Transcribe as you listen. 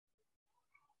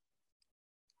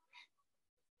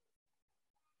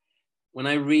When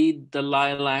I read the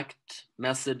lilac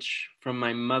message from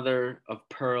my mother of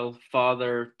pearl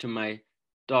father to my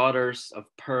daughters of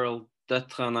pearl,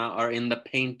 döttrarna are in the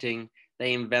painting.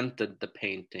 They invented the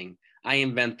painting. I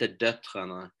invented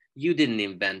döttrarna. You didn't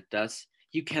invent us.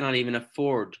 You cannot even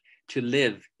afford to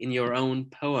live in your own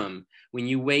poem when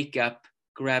you wake up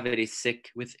gravity sick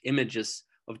with images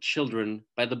of children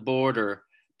by the border.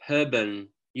 Pöbeln,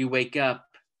 you wake up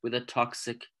with a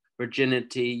toxic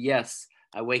virginity. Yes,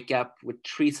 I wake up with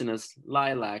treasonous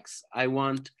lilacs. I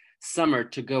want summer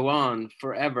to go on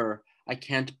forever. I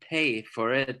can't pay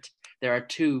for it. There are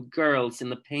two girls in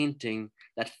the painting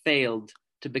that failed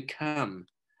to become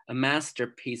a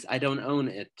masterpiece. I don't own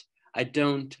it. I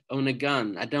don't own a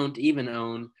gun. I don't even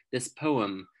own this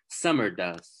poem. Summer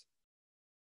does.